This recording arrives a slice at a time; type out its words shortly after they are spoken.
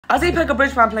As a Pekka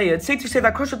Bridge fan player, it's safe to say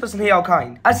that Crusher doesn't hate our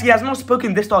kind, as he has not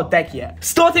spoken this style deck yet.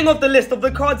 Starting off the list of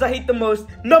the cards I hate the most,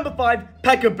 number 5,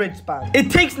 Pekka Bridge Spam. It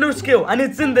takes no skill, and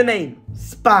it's in the name,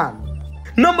 Spam.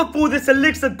 Number 4, this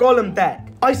Elixir Golem deck.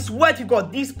 I swear to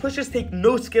God, these pushes take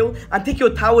no skill and take your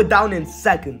tower down in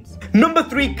seconds. Number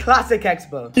 3, Classic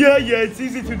Expo. Yeah, it's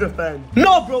easy to defend.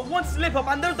 No, bro, one slip up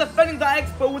and they're defending the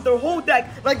Expo with their whole deck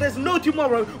like there's no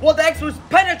tomorrow while the Expo is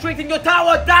penetrating your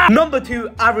tower down. Number 2,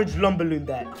 Average Lumberloon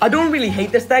deck. I don't really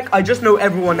hate this deck, I just know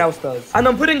everyone else does. And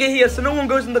I'm putting it here so no one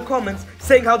goes in the comments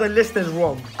saying how the list is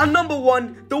wrong. And number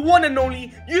 1, the one and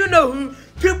only, you know who,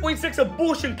 2.6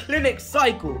 Abortion Clinic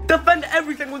Cycle. Defend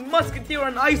everything with Musketeer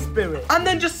and Ice Spirit. And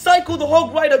then just cycle the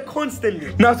Hog Rider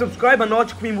constantly. Now subscribe and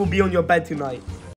Arch Queen will be on your bed tonight.